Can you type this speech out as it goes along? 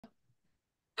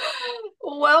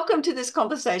Welcome to this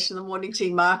conversation on Morning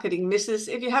Tea Marketing, Mrs.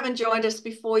 If you haven't joined us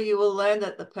before, you will learn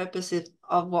that the purpose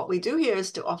of what we do here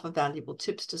is to offer valuable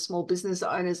tips to small business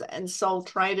owners and sole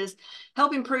traders,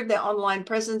 help improve their online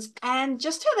presence and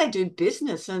just how they do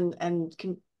business and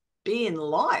can be in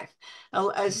life.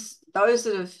 As those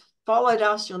that have followed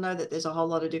us, you'll know that there's a whole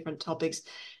lot of different topics.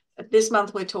 This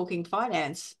month, we're talking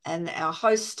finance, and our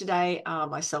hosts today are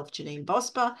myself, Janeen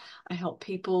Vosper. I help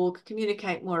people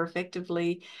communicate more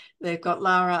effectively. They've got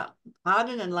Lara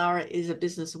Arden, and Lara is a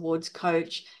business awards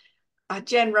coach.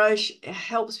 Jen Roche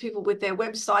helps people with their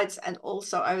websites and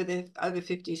also over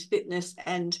 50s fitness.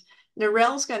 And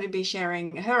Narelle's going to be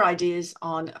sharing her ideas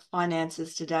on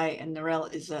finances today. And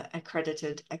Narelle is an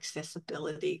accredited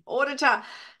accessibility auditor.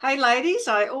 Hey, ladies,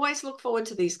 I always look forward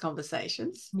to these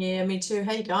conversations. Yeah, me too.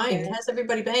 How you going? Yeah, How's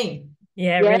everybody been?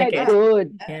 yeah, really Yeah, good. Yeah,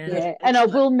 good. Yeah. good. Yeah. And I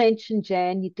Excellent. will mention,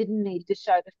 Jan, you didn't need to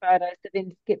show the photos of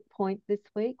in Skip Point this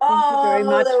week. Thank you very Oh,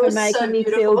 much that for was making so me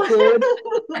feel beautiful. good.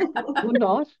 Or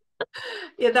not.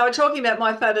 Yeah, they were talking about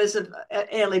my photos of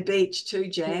Airlie Beach too,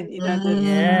 Jan. You know, I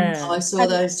Yeah, saw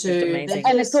And those looked too. They're amazing.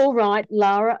 and it's just all right.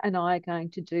 Lara and I are going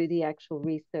to do the actual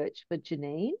research for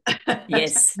Janine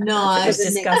Yes. So for we've nice. the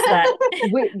next. discussed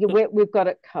that. We've got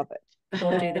it covered.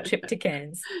 We'll do the trip to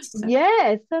Cairns.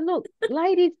 Yeah. So look,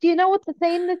 ladies, do you know what the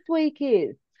theme this week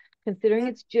is? Considering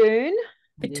it's June.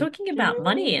 We're talking about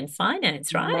money and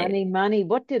finance, right? Money, money.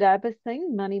 What did ABBA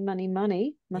sing? Money, money,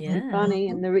 money. Must be Yeah. funny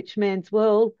in the rich man's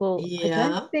world. Well, I don't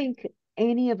Yeah. think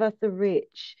any of us are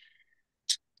rich.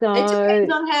 It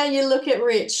depends So on how you look at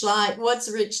rich. Like,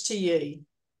 what's rich to you?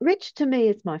 rich to me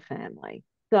is my family.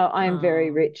 So I am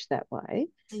very Oh, rich that way.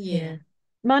 yeah. Yeah.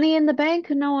 Money in the bank,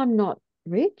 no, I'm not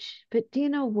rich. But do you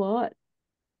know what?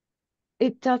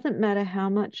 It doesn't matter how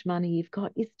much money you've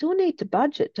got. You still need to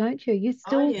budget, don't you? You Oh,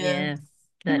 still, yeah. Yeah. you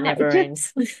That know, it never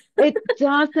just ends. it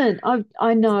doesn't.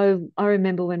 I know. I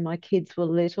remember when my kids were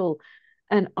little,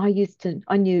 and I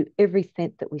knew every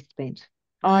cent that we spent.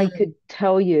 I Mm, could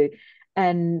tell you,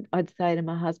 and I'd say to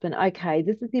my husband, "Okay,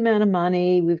 this is the amount of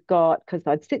money we've got," because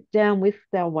I'd sit down with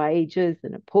our wages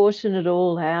and apportion it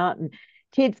all out, and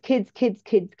kids, kids, kids,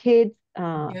 kids, kids,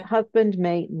 yeah. husband,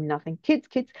 me, nothing, kids,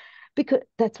 kids. Because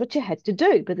that's what you had to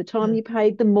do. By the time Mm. you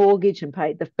paid the mortgage and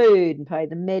paid the food and paid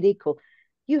the medical,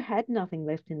 you had nothing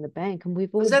left in the bank, and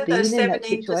we've was all that those been in that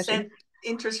situation. 17%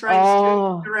 interest rates during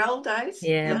Oh, Narelle days?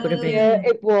 Yeah, it Yeah. would have yeah, been. Mm,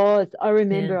 it was. I Yeah.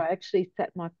 remember I actually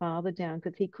sat my father down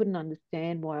because he couldn't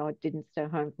understand why I didn't stay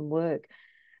home from work.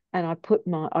 And I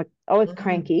was mm.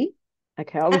 cranky.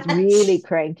 Okay, I was really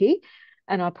cranky.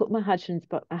 And I put my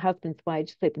husband's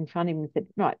wage slip in front of him and said,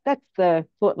 right, that's the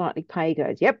fortnightly pay. He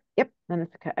goes, yep, yep. And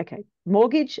it's okay. Okay.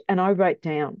 Mortgage. And I wrote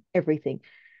down everything.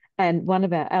 And one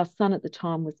of our son at the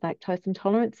time was lactose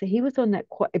intolerant. So he was on that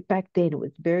quite back then. It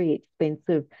was very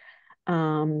expensive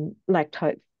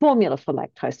lactose formula for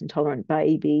lactose intolerant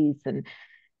babies and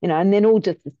then all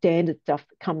just the standard stuff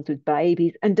that comes with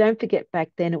babies. And don't forget back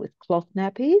then it was cloth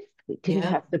nappies. We didn't Yeah.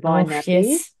 have to buy Oh, nappies.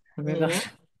 yes. I remember.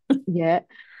 Yeah. Yeah.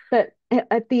 But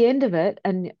at the end of it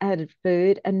and added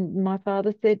food and my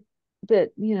father said,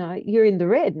 but you're in the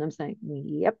red. And I'm saying,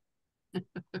 yep,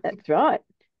 that's right.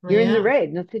 You're in the Yeah. red.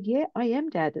 And I said, yeah, I am,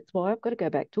 Dad. That's why I've got to go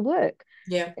back to work.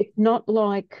 Yeah. It's not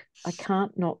like I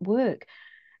can't not work.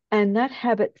 And that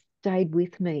habit stayed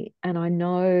with me. And I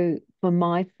know for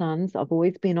my sons, I've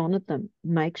always been on at them.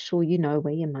 Make sure you know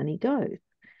where your money goes.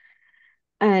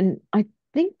 And I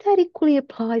think that equally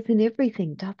applies in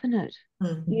everything, doesn't it?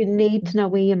 Mm. You need to know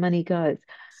where your money goes.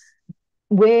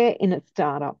 We're in a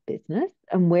startup business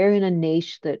and we're in a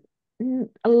niche that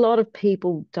a lot of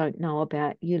people don't know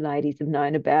about. You ladies have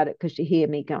known about it because you hear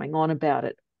me going on about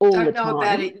it all the Don't know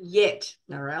about time. it yet,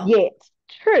 Narelle. Yet,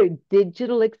 true,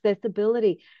 digital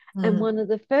accessibility. And Mm. one of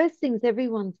the first things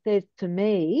everyone says to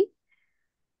me,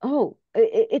 oh,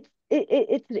 it's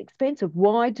expensive.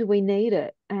 Why do we need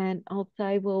it? And I'll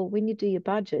say, well, when you do your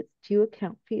budgets, do you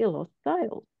account for your lost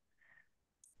sales?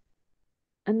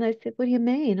 And they said, what do you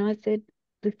mean? I said,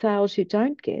 the sales you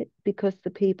don't get because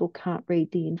the people can't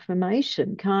read the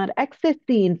information, can't access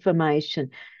the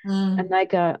information. And Mm. they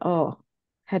go, oh,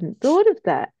 hadn't thought of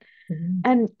that. Mm.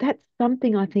 And that's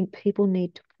something I think people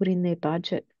need to put in their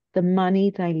budget, the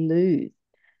money they lose.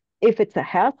 If it's a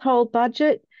household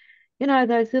budget,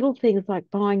 those little things like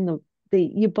buying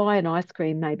you buy an ice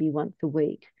cream maybe once a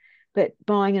week, but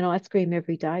buying an ice cream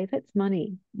every day, that's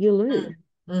money you lose.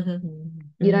 Mm. Mhm. Mm.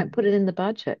 You don't Mm. put it in the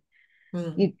budget.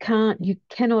 Mm. You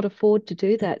cannot afford to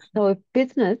do that. So if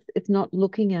business is not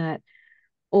looking at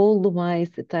all the ways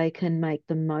that they can make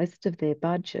the most of their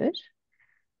budget,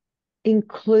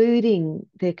 including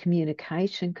their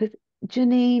communication, because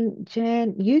Janeen,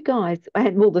 Jan, you guys,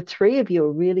 and well, the three of you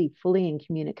are really fully in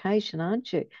communication,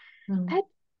 aren't you? That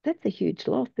that's a huge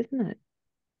loss, isn't it?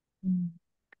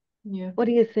 Yeah. What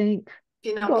do you think?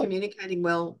 If you're not Well, communicating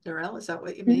well, Narelle, is that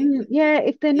what you mean? yeah,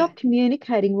 if they're Yeah. not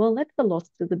communicating well, that's a loss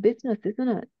to the business, isn't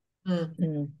it?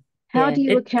 How Yeah, do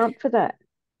you account for that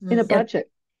in a budget?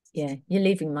 Yeah, you're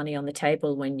leaving money on the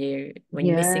table when you're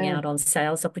missing Yeah, out on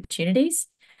sales opportunities,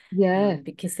 yeah.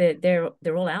 because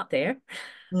they're all out there.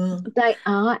 They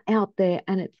are out there,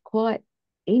 and it's quite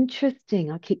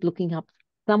interesting. I keep looking up.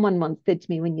 Someone once said to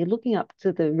me, when you're looking up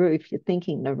to the roof, you're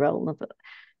thinking Narelle. And I thought,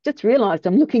 just realized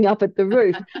I'm looking up at the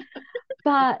roof.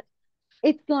 But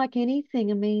it's like anything.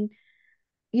 I mean,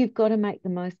 you've got to make the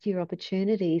most of your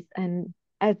opportunities. And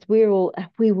as we were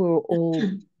all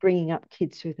bringing up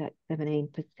kids through that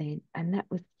 17%, and that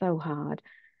was so hard.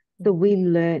 So we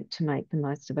learnt to make the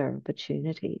most of our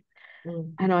opportunities.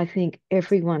 And I think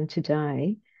everyone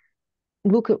today,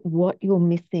 look at what you're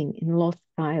missing in lost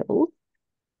sales,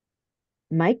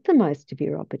 make the most of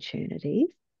your opportunities,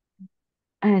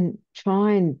 and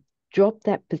try and drop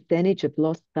that percentage of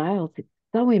lost sales. It's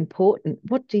so important.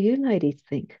 What do you ladies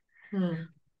think?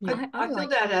 I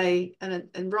filled out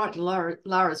and right in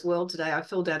Lara's world today, I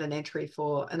filled out an entry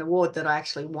for an award that I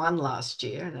actually won last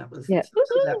year, and that was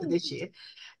filled out for this year.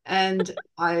 And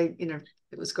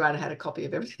it was great. I had a copy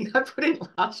of everything I put in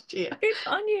last year. Good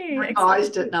on you.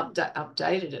 Revised it and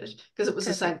updated it because it was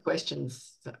the same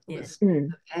questions.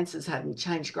 The answers hadn't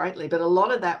changed greatly, but a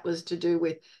lot of that was to do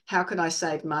with how can I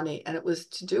save money, and it was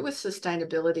to do with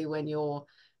sustainability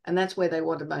and that's where they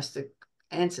wanted most of the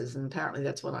answers, and apparently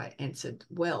that's what I answered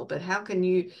well. But how can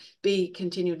you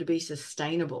continue to be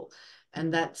sustainable?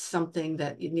 And that's something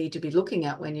that you need to be looking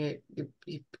at when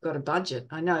you've got a budget.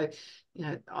 I know,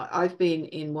 I've been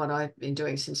in what I've been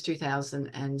doing since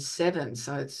 2007,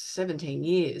 so it's 17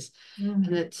 years,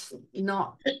 and it's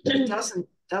not. It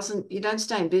doesn't. You don't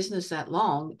stay in business that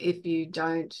long if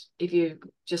you're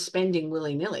just spending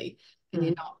willy-nilly, and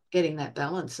you're not getting that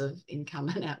balance of income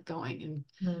and outgoing.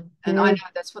 And I know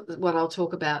that's what I'll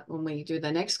talk about when we do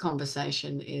the next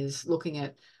conversation, is looking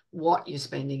at what you're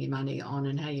spending your money on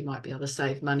and how you might be able to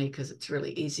save money, because it's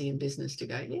really easy in business to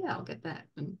go, yeah, I'll get that.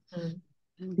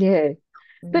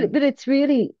 But it's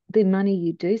really the money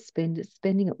you do spend, is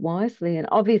spending it wisely. And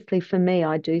obviously for me,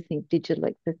 I do think digital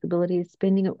accessibility is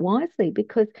spending it wisely,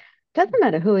 because it doesn't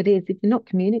matter who it is, if you're not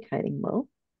communicating well,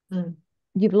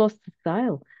 you've lost the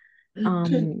sale.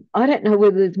 I don't know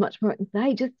whether there's much more I can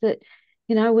say, just that,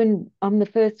 when I'm the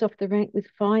first off the rank with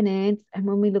finance, and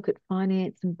when we look at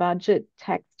finance and budget,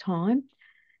 tax time,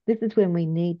 this is when we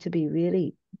need to be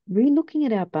really re-looking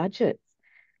at our budgets,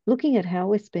 looking at how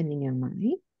we're spending our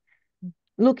money,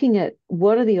 looking at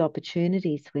what are the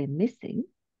opportunities we're missing,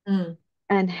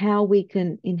 and how we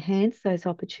can enhance those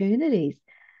opportunities.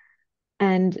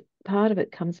 And part of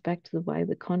it comes back to the way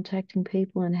we're contacting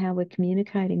people and how we're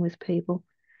communicating with people.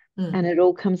 And it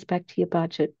all comes back to your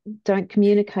budget. Don't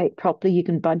communicate properly. You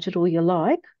can budget all you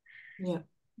like. It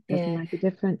doesn't make a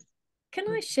difference. Can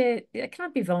I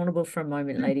be vulnerable for a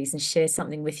moment, ladies, and share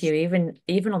something with you,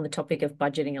 even on the topic of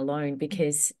budgeting alone?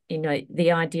 Because,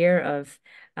 the idea of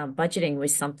budgeting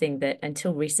was something that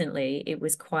until recently, it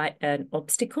was quite an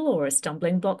obstacle or a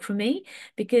stumbling block for me,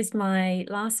 because my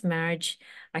last marriage,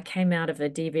 I came out of a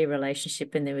DV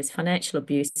relationship and there was financial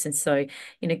abuse. And so,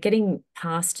 getting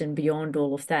past and beyond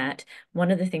all of that,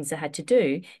 one of the things I had to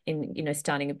do in,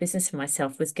 starting a business for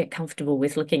myself was get comfortable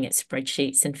with looking at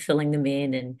spreadsheets and filling them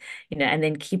in, and, and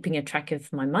then keeping a track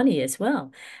of my money as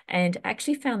well. And I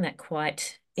actually found that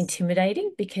quite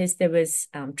intimidating, because there was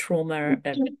trauma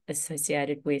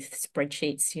associated with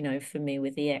spreadsheets, for me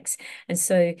with the ex. And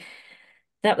so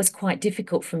that was quite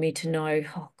difficult for me to know,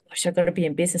 oh gosh, I've got to be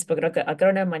in business, but I've got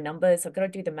to know my numbers. I've got to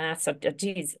do the maths.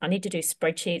 Geez, I need to do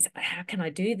spreadsheets. How can I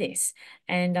do this?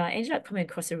 And I ended up coming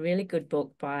across a really good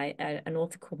book by an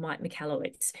author called Mike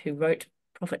Michalowicz, who wrote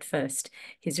Profit First.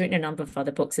 He's written a number of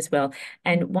other books as well.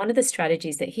 And one of the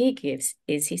strategies that he gives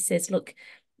is, he says, look,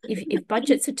 if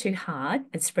budgets are too hard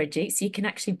and spreadsheets, you can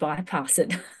actually bypass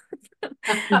it.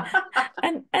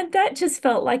 and that just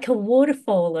felt like a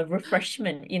waterfall of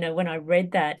refreshment, when I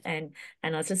read that, and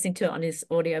I was listening to it on his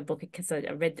audiobook, because I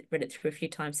read it through a few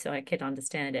times so I could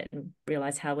understand it and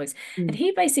realize how it works. And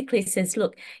he basically says,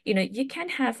 look, you can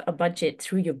have a budget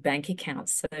through your bank account.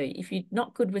 So if you're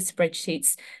not good with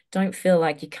spreadsheets, don't feel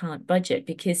like you can't budget,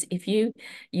 because if you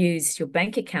use your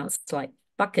bank accounts like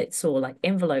buckets or like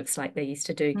envelopes like they used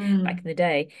to do back in the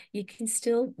day, you can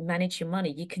still manage your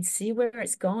money. You can see where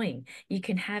it's going. You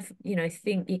can have,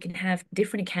 you can have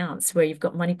different accounts where you've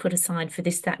got money put aside for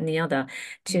this, that, and the other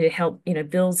to help,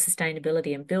 build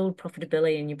sustainability and build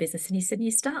profitability in your business. And he said,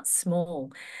 you start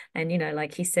small. And,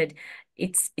 like he said,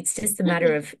 it's just a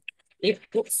matter of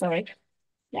sorry.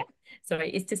 Yeah.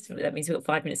 Sorry, that means we've got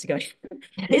 5 minutes to go.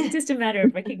 It's just a matter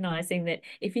of recognizing that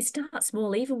if you start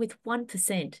small, even with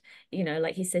 1%,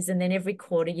 like he says, and then every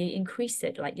quarter you increase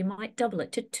it, like you might double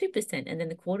it to 2%. And then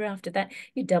the quarter after that,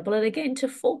 you double it again to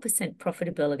 4%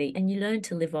 profitability, and you learn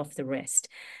to live off the rest.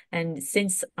 And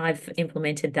since I've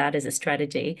implemented that as a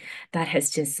strategy, that has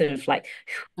just sort of like,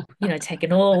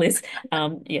 taken all this,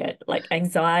 like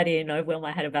anxiety and overwhelm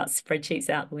I had about spreadsheets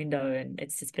out the window. And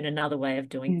it's just been another way of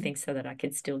doing things so that I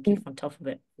can still keep on top of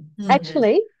it.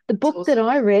 Actually, the book that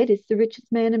I read is The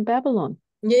Richest Man in Babylon.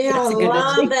 Yeah, That's I a good one.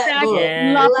 love that Exactly. book.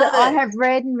 Yeah. Love Love it. I it. have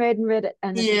read and read and read it,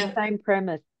 and it's Yeah. the same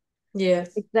premise. Yeah.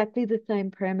 Exactly the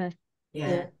same premise.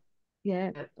 Yeah.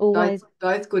 Yeah. Always.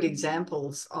 Both good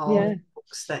examples of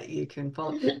books that you can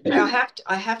follow.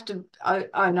 I have to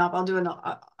own up. I'll do an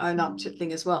own up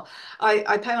thing as well.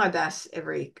 I pay my BAS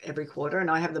every quarter, and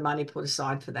I have the money put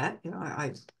aside for that.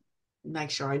 I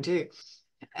make sure I do.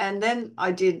 And then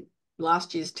I did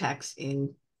last year's tax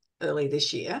in early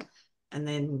this year, and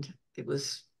then it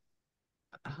was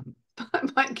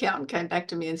my accountant came back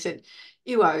to me and said,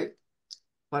 "You owe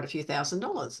quite a few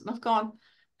 $1,000s," and I've gone,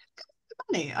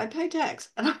 "Money, I pay tax."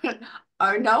 And I went,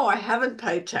 "Oh no, I haven't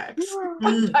paid tax.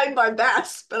 I paid my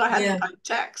BAS, but I hadn't paid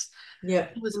tax." Yeah.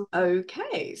 It was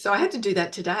okay. So I had to do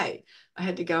that today. I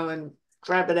had to go and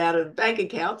grab it out of bank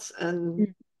accounts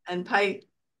and pay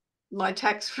my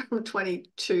tax from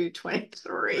 22,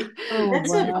 23. Oh, That's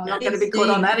wow. I'm not going to be caught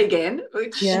on that again.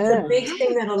 It's a big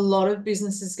thing that a lot of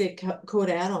businesses get caught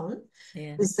out on.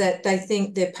 Is that they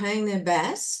think they're paying their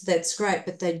BAS, that's great,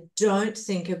 but they don't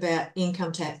think about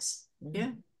income tax.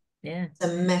 Yeah. It's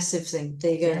a massive thing.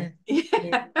 There you go.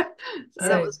 Yeah. So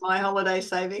that was my holiday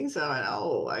savings. So I went,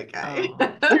 oh, okay.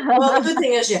 Well, the good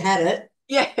thing is you had it.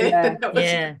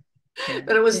 Yeah.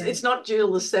 But it's not due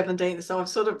the 17th, so I've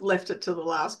sort of left it to the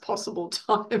last possible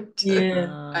time to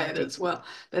pay it as well.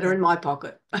 Better in my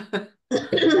pocket. That's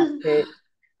it.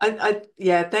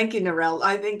 Thank you, Narelle.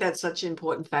 I think that's such an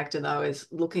important factor, though, is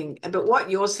looking. But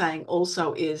what you're saying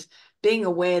also is being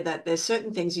aware that there's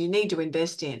certain things you need to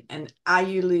invest in, and are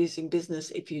you losing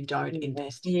business if you don't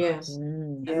invest in those?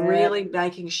 And really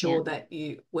making sure that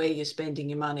where you're spending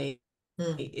your money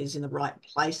is in the right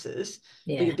places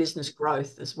for your business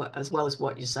growth as well as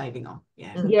what you're saving on.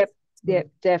 Yep,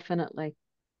 definitely.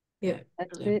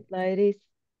 That's it, ladies.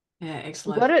 Yeah,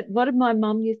 excellent. What did my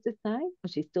mum used to say? Well,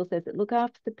 she still says it. Look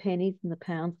after the pennies, and the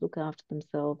pounds look after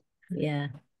themselves. Yeah,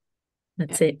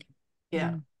 that's it.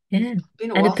 Yeah. Yeah.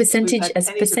 And a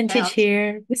percentage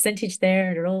here, percentage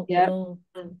there, it all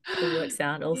works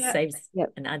out, all saves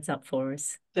and adds up for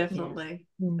us. Definitely.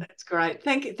 That's great.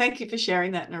 Thank you for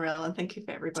sharing that, Narelle, and thank you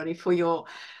for everybody for your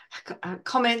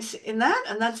comments in that.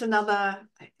 And that's another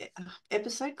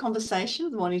episode conversation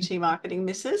with Morning Tea Marketing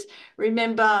Misses.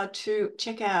 Remember to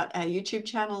check out our YouTube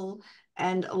channel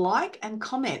and like and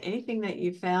comment anything that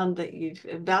you found that you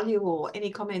value, or any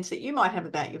comments that you might have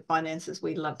about your finances.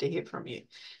 We'd love to hear from you.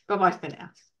 Bye-bye for now.